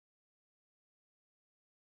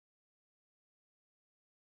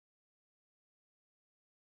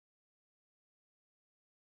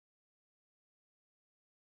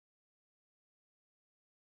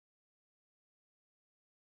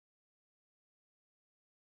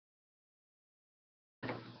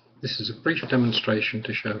This is a brief demonstration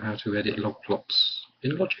to show how to edit log plots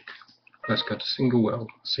in Logic. Let's go to single well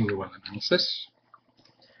analysis.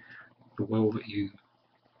 The well that you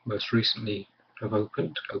most recently have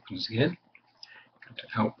opened opens again. Go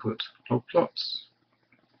to output log plots,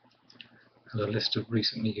 and a list of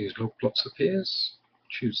recently used log plots appears.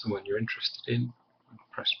 Choose the one you're interested in and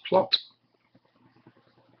press plot.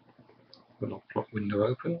 The log plot window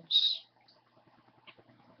opens.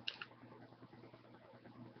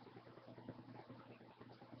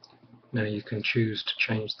 Now you can choose to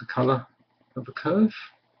change the colour of a curve.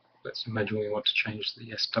 Let's imagine we want to change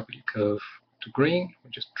the SW curve to green.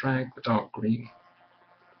 We just drag the dark green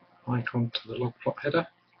icon to the log plot header.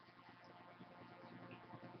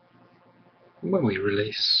 And when we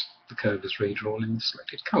release, the curve is redrawn in the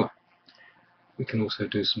selected colour. We can also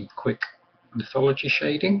do some quick lithology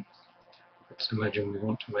shading. Let's imagine we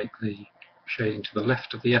want to make the shading to the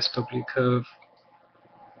left of the SW curve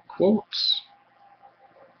quartz.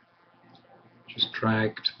 Just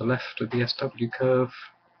drag to the left of the SW curve.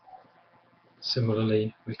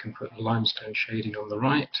 Similarly, we can put limestone shading on the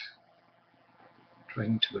right,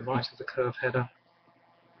 dragging to the right of the curve header.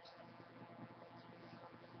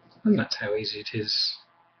 And that's how easy it is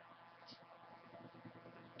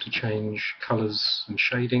to change colours and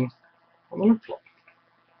shading on the log plot.